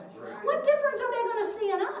world does. What difference are they going to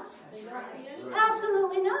see in us?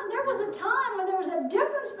 Absolutely none. There was a time when there was a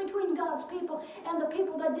difference between God's people and the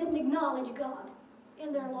people that didn't acknowledge God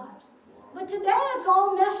in their lives. But today it's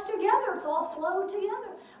all meshed together. It's all flowed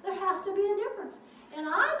together. There has to be a difference. And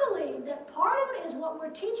I believe that part of it is what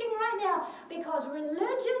we're teaching right now, because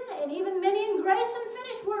religion and even many in grace and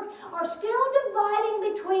finished work are still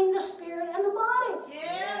dividing between the spirit and the body.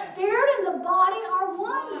 Yes. Spirit and the body are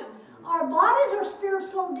one. Our bodies are spirit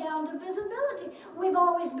slowed down to visibility. We've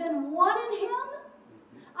always been one in him.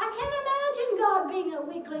 I can't imagine God being a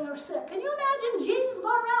weakling or sick. Can you imagine Jesus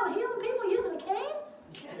going around healing people using a cane?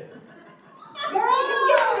 Barely can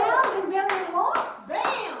get around, can barely walk.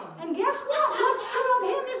 Bam! And guess what? What's true of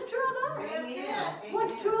him is true of us. Amen.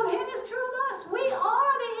 What's true of him is true of us. We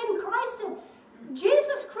are the in Christ, and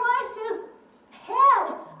Jesus Christ is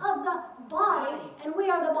head of the body, and we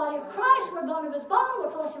are the body of Christ. We're bone of his bone,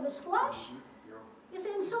 we're flesh of his flesh. You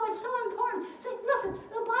see, and so it's so important. See, listen,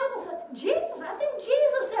 the Bible said, I think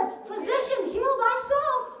Jesus said, physician, heal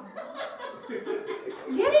thyself.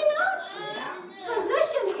 Did he not?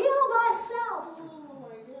 Physician, heal thyself. Oh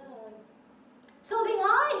my God. So the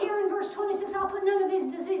I here in verse 26, I'll put none of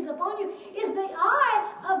these diseases upon you, is the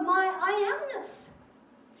I of my I amness.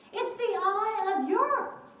 It's the I of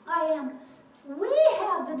your I amness. We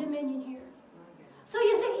have the dominion here. So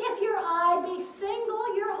you see, if your eye be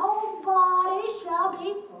single, your whole body shall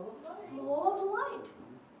be full of light.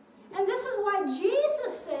 And this is why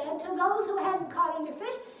Jesus said to those who hadn't caught any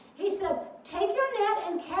fish, he said, take your net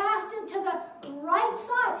and cast it to the right side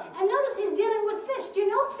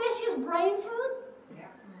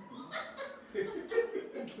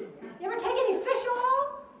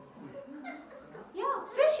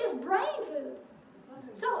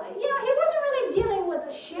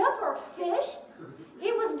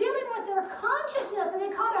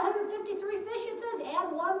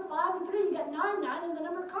 1, 5, and 3, you got 9. 9 is the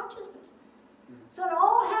number of consciousness. So it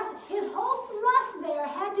all has, his whole thrust there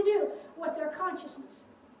had to do with their consciousness.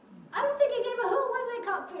 I don't think he gave a hoot whether they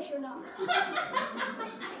caught fish or not.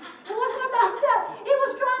 It wasn't about that. He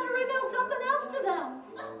was trying to reveal something else to them.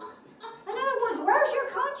 In other words, where's your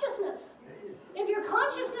consciousness? If your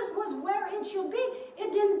consciousness was where it should be,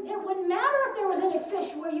 it wouldn't matter if there was any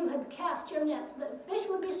fish where you had cast your nets. The fish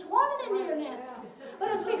would be swarming into your nets.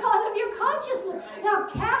 But it's because of your consciousness. Now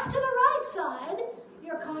cast to the right side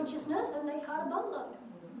your consciousness, and they caught a boatload.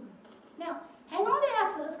 Now, hang on to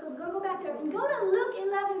Exodus, because we're going to go back there. And go to Luke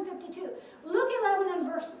 11:52. Luke 11 and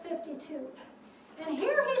verse 52. And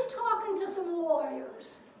here he's talking to some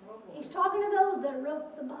lawyers. He's talking to those that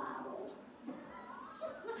wrote the Bible.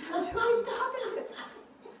 That's who he's talking to.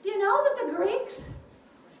 Do you know that the Greeks,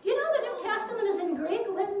 do you know the New Testament is in Greek,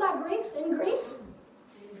 written by Greeks in Greece?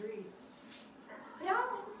 In Greece. Yeah,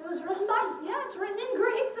 it was written by, it's written in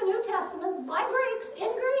Greek, the New Testament, by Greeks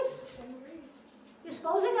in Greece. In Greece. You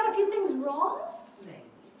suppose they got a few things wrong? Maybe.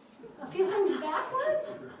 A few things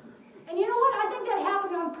backwards? And you know what? I think that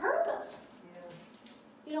happened on purpose.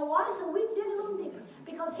 You know why? So we dig a little deeper.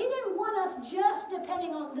 Because he didn't want us just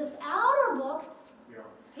depending on this outer book.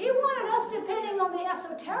 He wanted us depending on the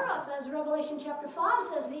esoteros, as Revelation chapter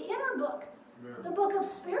 5 says, the inner book, the book of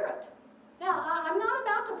spirit. Now, I'm not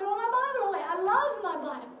about to throw my Bible away. I love my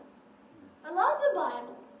Bible. I love the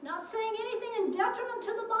Bible. Not saying anything in detriment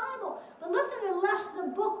to the Bible. But listen, unless the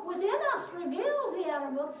book within us reveals the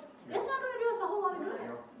outer book, it's not going to do us a whole lot of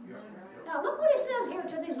good. Now, look what he says here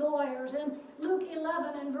to these lawyers in Luke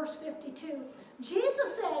 11 and verse 52.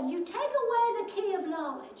 Jesus said, you take away the key of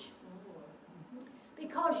knowledge,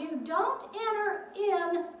 because you don't enter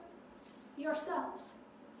in yourselves.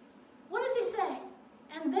 What is he saying?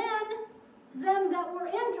 And then them that were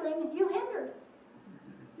entering you hindered.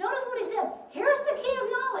 Notice what he said. Here's the key of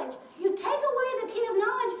knowledge. You take away the key of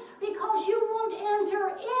knowledge because you won't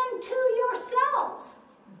enter into yourselves.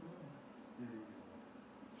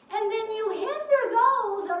 And then you hinder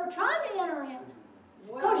those that are trying to enter in.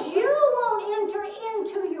 Because you won't enter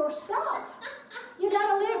into yourself. You got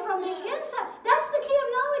to live from the inside. That's the key of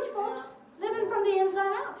knowledge, folks. Living from the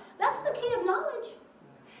inside out. That's the key of knowledge.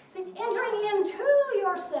 See, entering into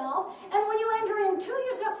yourself, and when you enter into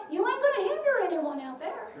yourself, you ain't going to hinder anyone out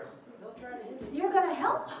there. You're going to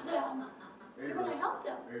help them. You're going to help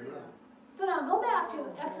them. So now go back to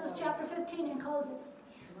Exodus chapter 15 in closing.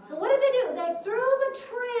 So what did they do? They threw the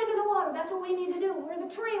tree into the water. That's what we need to do. We're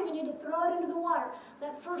the tree. We need to throw it into the water.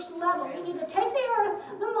 That first level. We need to take the earth,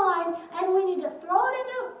 the mind, and we need to throw it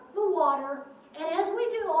into the water. And as we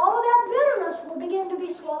do, all of that bitterness will begin to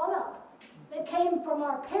be swallowed up. That came from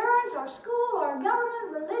our parents, our school, our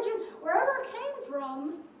government, religion, wherever it came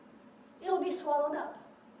from, it'll be swallowed up.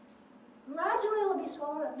 Gradually it'll be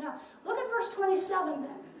swallowed up. Now, look at verse 27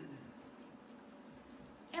 then.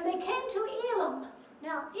 And they came to Elim.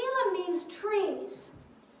 Now, Elim means trees.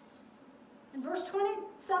 And verse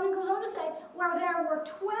 27 goes on to say, where there were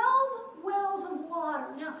 12 wells of water.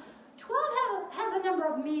 Now, 12 has a number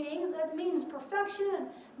of meanings. That means perfection and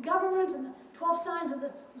government and the 12 signs of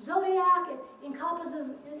the zodiac. It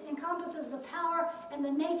encompasses the power and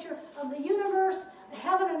the nature of the universe, the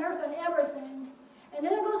heaven and earth and everything. And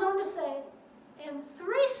then it goes on to say, and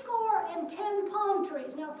 70 palm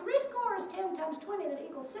trees. Now, 70 is 10 times 20, that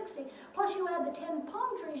equals 60. Plus you add the 10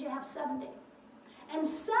 palm trees, you have 70. And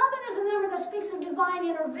 7 is a number that speaks of divine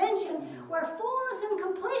intervention, where fullness and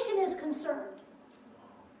completion is concerned.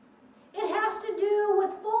 It has to do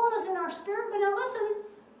with fullness in our spirit. But now listen,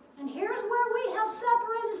 and here's where we have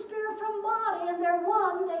separated spirit from body, and they're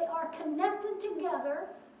one. They are connected together.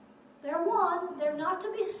 They're one. They're not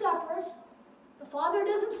to be separate. The Father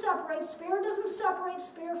doesn't separate. Spirit doesn't separate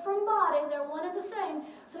spirit from body. They're one and the same.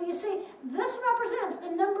 So you see, this represents, the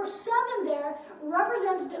number 7 there,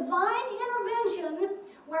 represents divine intervention,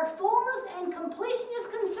 where fullness and completion is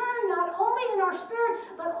concerned, not only in our spirit,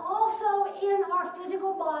 but also in our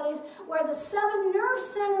physical bodies, where the 7 nerve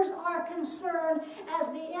centers are concerned as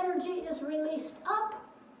the energy is released up,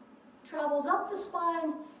 travels up the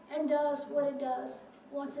spine, and does what it does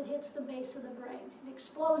once it hits the base of the brain. It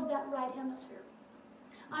explodes that right hemisphere.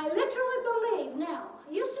 I literally believe now.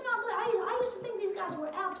 I used to not believe. I used to think these guys were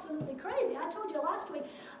absolutely crazy. I told you last week,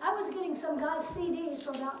 I was getting some guy's CDs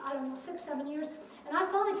for about, I don't know, 6, 7 years, and I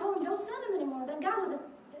finally told him, don't send them anymore. That guy was,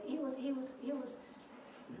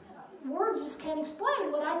 words just can't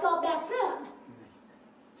explain what I thought back then.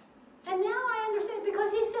 And now I understand,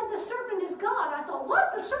 because he said the serpent is God. I thought,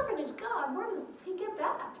 what? The serpent is God? Where does he get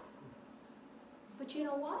that? But you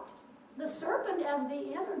know what? The serpent as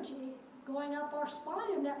the energy going up our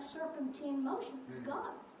spine in that serpentine motion. It's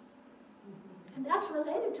God. And that's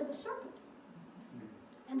related to the serpent.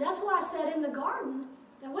 And that's why I said in the garden,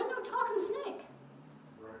 there wasn't no talking snake.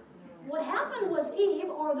 What happened was Eve,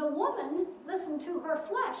 or the woman, listened to her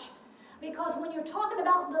flesh. Because when you're talking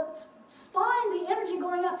about the spine, the energy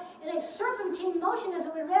going up in a serpentine motion, as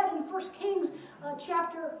we read in 1 Kings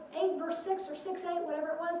chapter 8, verse 6 or 6:8, whatever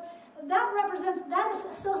it was, that is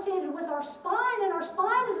associated with our spine, and our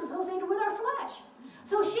spine is associated with our flesh.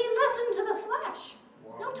 So she listened to the flesh.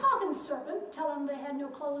 No talking serpent, telling them they had no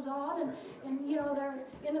clothes on, and you know, they're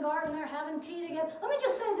in the garden, they're having tea together. Let me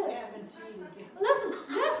just say this. Listen,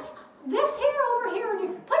 this here over here,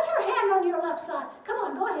 put your hand on your left side. Come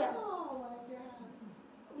on, go ahead. Oh my God.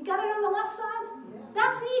 You got it on the left side? Yeah.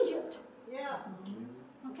 That's Egypt. Yeah.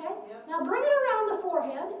 Okay? Yep. Now bring it around the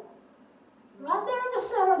forehead. Right there in the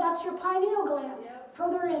center, that's your pineal gland. Yep.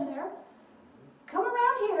 Further in there. Come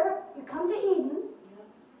around here, you come to Eden.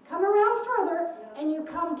 Come around further, and you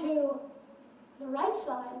come to the right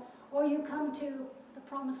side, or you come to the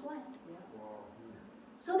promised land.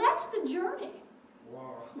 So that's the journey.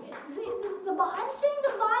 Wow. See, I'm seeing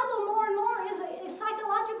the Bible more and more as a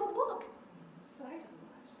psychological book.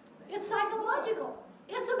 It's psychological.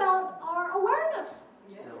 It's about our awareness.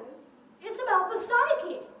 Yes. It's about the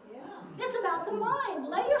psyche. Yeah. It's about the mind.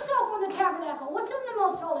 Lay yourself on the tabernacle. What's in the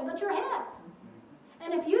most holy but your head?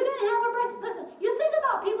 And if you didn't have a brain, listen, you think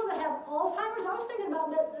about people that have Alzheimer's. I was thinking about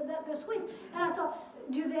that this week. And I thought,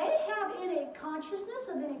 do they have any consciousness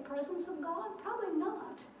of any presence of God? Probably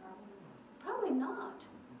not. Probably not.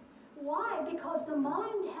 Why? Because the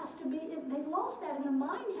mind has to be, they've lost that, and the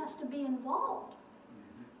mind has to be involved.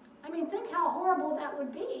 I mean, think how horrible that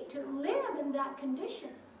would be to live in that condition.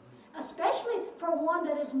 Especially for one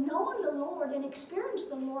that has known the Lord and experienced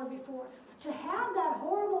the Lord before. To have that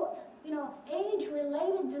horrible,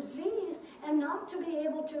 age-related disease and not to be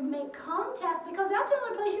able to make contact, because that's the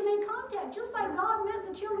only place you make contact. Just like God met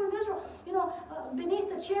the children of Israel, beneath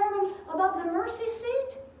the cherubim above the mercy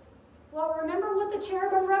seat. Well, remember what the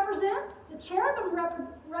cherubim represent? The cherubim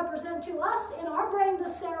represent to us in our brain the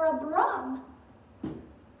cerebrum.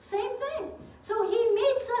 Same thing. So he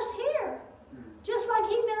meets us here, just like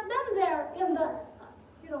he met them there in the,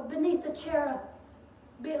 beneath the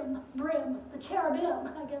brim, the cherubim,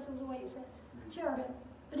 I guess is the way you say it. Cherubim,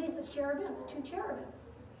 beneath the cherubim, the two cherubim.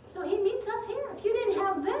 So he meets us here. If you didn't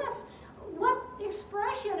have this, what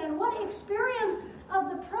expression and what experience of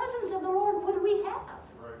the presence of the Lord would we have?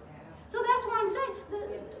 Right. So that's what I'm saying.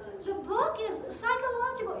 The book is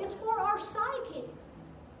psychological. It's for our psyche.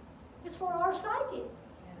 It's for our psyche.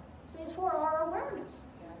 See, it's for our awareness.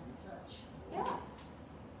 Yeah.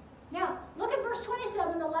 Now, look at verse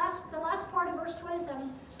 27, the last part of verse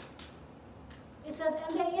 27. It says,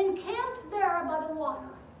 and they encamped there by the water.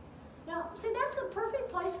 Now, see, that's a perfect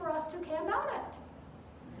place for us to camp out at.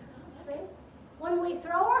 See? When we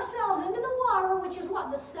throw ourselves into the water, which is what?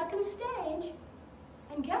 The second stage.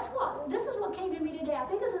 And guess what? This is what came to me today. I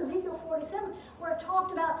think it's Ezekiel 47, where it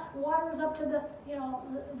talked about waters up to the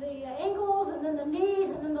ankles, and then the knees,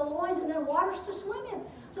 and then the loins, and then waters to swim in.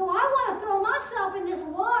 So I want to throw myself in this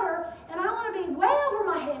water, and I want to be way over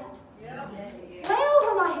my head. Yep. Way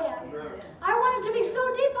over my head. I want it to be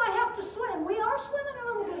so deep I have to swim. We are swimming a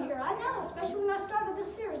little bit here. I know, especially when I started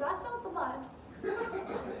this series. I felt the vibes.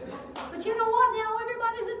 But you know what? Now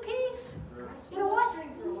everybody's at peace. You know what?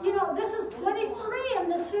 This is 23 in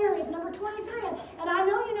this series, number 23. And I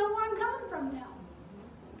know you know where I'm coming from now.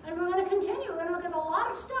 And we're going to continue. We're going to look at a lot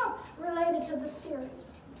of stuff related to this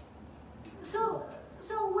series. So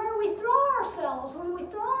where we throw ourselves, when we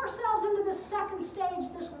throw ourselves into this second stage,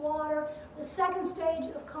 this water, the second stage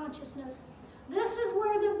of consciousness, this is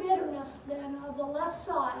where the bitterness then of the left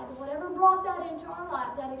side, whatever brought that into our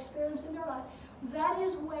life, that experience in our life, that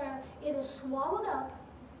is where it is swallowed up,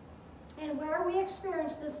 and where we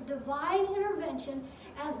experience this divine intervention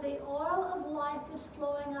as the oil of life is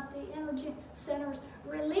flowing up the energy centers,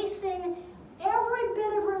 releasing every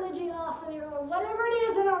bit of religiosity or whatever it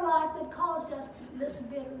is in our life that caused us this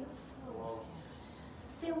bitterness.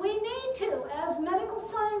 See, we need to, as medical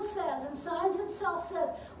science says, and science itself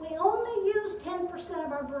says, we only use 10%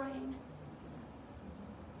 of our brain.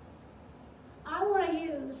 I want to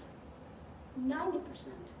use 90%.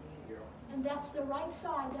 And that's the right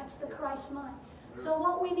side, that's the Christ mind. So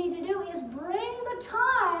what we need to do is bring the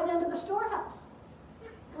tithe into the storehouse.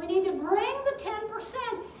 We need to bring the 10%,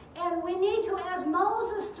 and we need to, as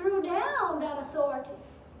Moses threw down that authority,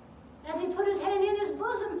 as he put his hand in his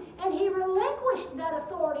bosom and he relinquished that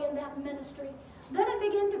authority in that ministry, then it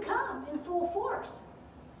began to come in full force.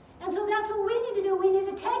 And so that's what we need to do. We need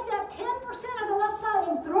to take that 10% of the left side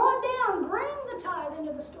and throw it down, bring the tithe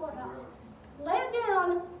into the storehouse. Lay it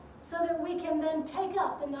down so that we can then take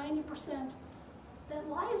up the 90% that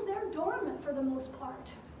lies there dormant for the most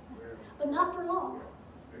part. But not for long.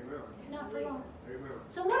 Amen. Not for long. Amen.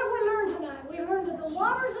 So what have we learned tonight? We learned that the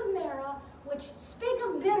waters of Marah, which speak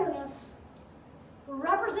of bitterness,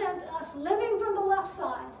 represent us living from the left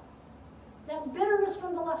side. That bitterness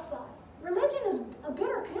from the left side. Religion is a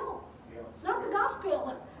bitter pill. Yeah. It's not the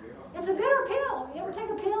gospel. Yeah. It's a bitter pill. You ever take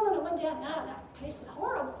a pill and it went down? No, that tasted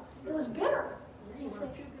horrible. It was bitter. You see.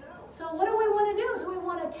 So what do we want to do? Is we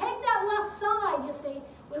want to take that left side, you see.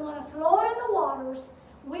 We want to throw it in the waters.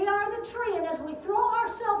 We are the tree, and as we throw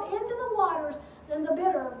ourselves into the waters, then the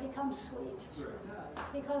bitter becomes sweet.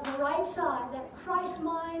 Because the right side, that Christ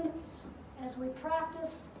mind, as we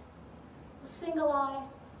practice the single eye,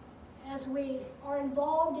 as we are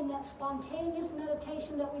involved in that spontaneous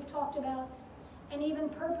meditation that we've talked about, and even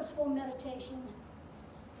purposeful meditation,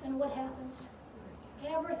 then what happens?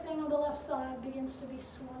 Everything on the left side begins to be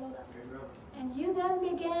swallowed up. Amen. And you then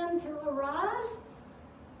begin to arise,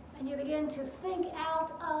 and you begin to think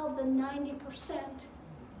out of the 90%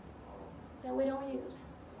 that we don't use.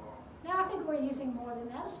 Now, I think we're using more than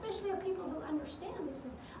that, especially of people who understand these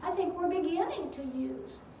things. I think we're beginning to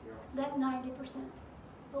use that 90%.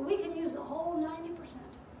 But we can use the whole 90%.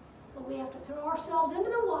 But we have to throw ourselves into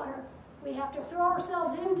the water. We have to throw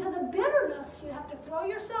ourselves into the bitterness. You have to throw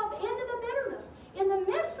yourself into the bitterness. In the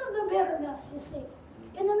midst of the bitterness, you see.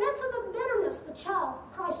 In the midst of the bitterness, the child,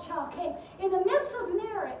 Christ's child came. In the midst of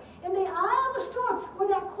Mary, in the eye of the storm, where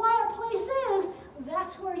that quiet place is,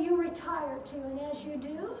 that's where you retire to. And as you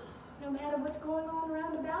do, no matter what's going on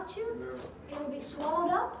around about you, it'll be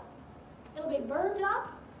swallowed up. It'll be burnt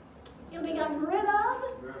up. It'll be gotten rid of.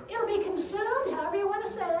 It'll be consumed, however you want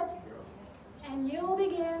to say it. And you'll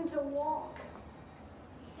begin to walk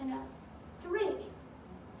in a 3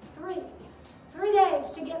 days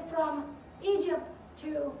to get from Egypt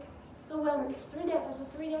to the wilderness. 3 days. It was a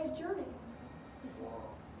 3 days journey. You see,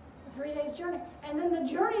 a 3 days journey. And then the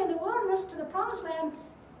journey in the wilderness to the promised land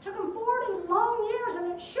took them 40 long years,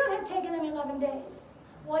 and it should have taken them 11 days.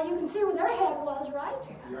 Well, you can see where their head was, right?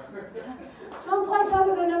 Someplace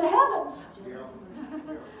other than in the heavens.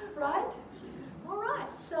 Right? All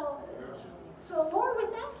right. So Lord, we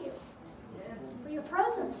thank you for your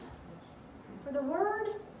presence, for the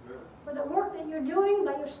word, for the work that you're doing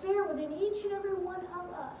by your Spirit within each and every one of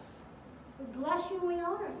us. We bless you and we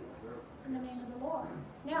honor you in the name of the Lord.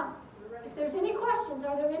 Now, if there's any questions,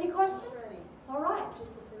 are there any questions? All right.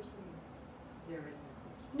 Just the first thing. There is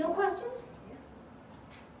No questions? Yes.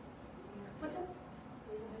 What's it?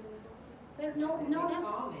 There, no one has.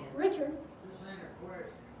 Richard. This ain't a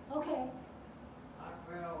question. Okay. I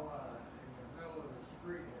fell in the middle of the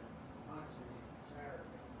street at Muncie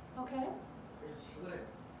Saturday. Okay. It slipped.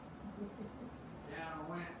 Down I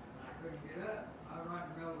went, and I couldn't get up. I was right in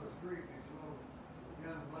the middle of the street, and this little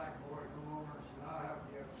young black boy come over and said, "I'll help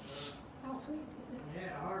you up, sir." How sweet. He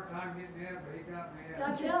had a hard time getting me up, but he got me up.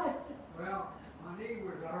 Gotcha. Well, my knee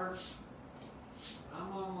was hurt. I'm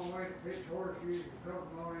on my way to pitch horseshoes to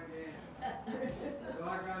Kokomo, Indiana. So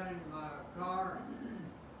I got into my car,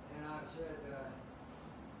 and I said, I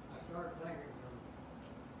started thinking from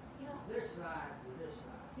Yeah. this side to this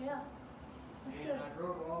side. Yeah. That's And good. I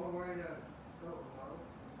drove all the way to Kokomo,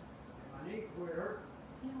 and my knee quit hurting.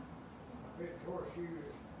 Yeah. I pitched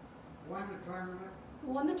horseshoes, won the tournament.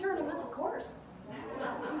 Won the tournament, of course.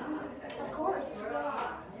 Of course.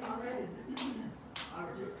 Well, I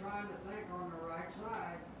was just trying to think on the right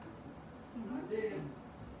side. I did.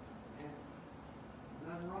 And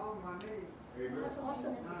nothing wrong with my knee. Amen. That's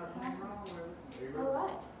awesome. Not a thing Awesome. wrong with it. All Amen.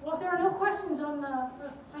 right. Well, if there are no questions on the,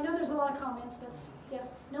 I know there's a lot of comments, but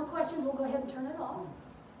yes, no questions, we'll go ahead and turn it off.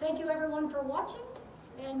 Thank you everyone for watching,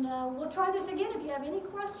 and we'll try this again. If you have any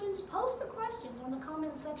questions, post the questions on the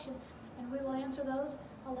comment section, and we will answer those,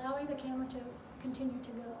 allowing the camera to continue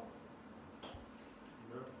to go.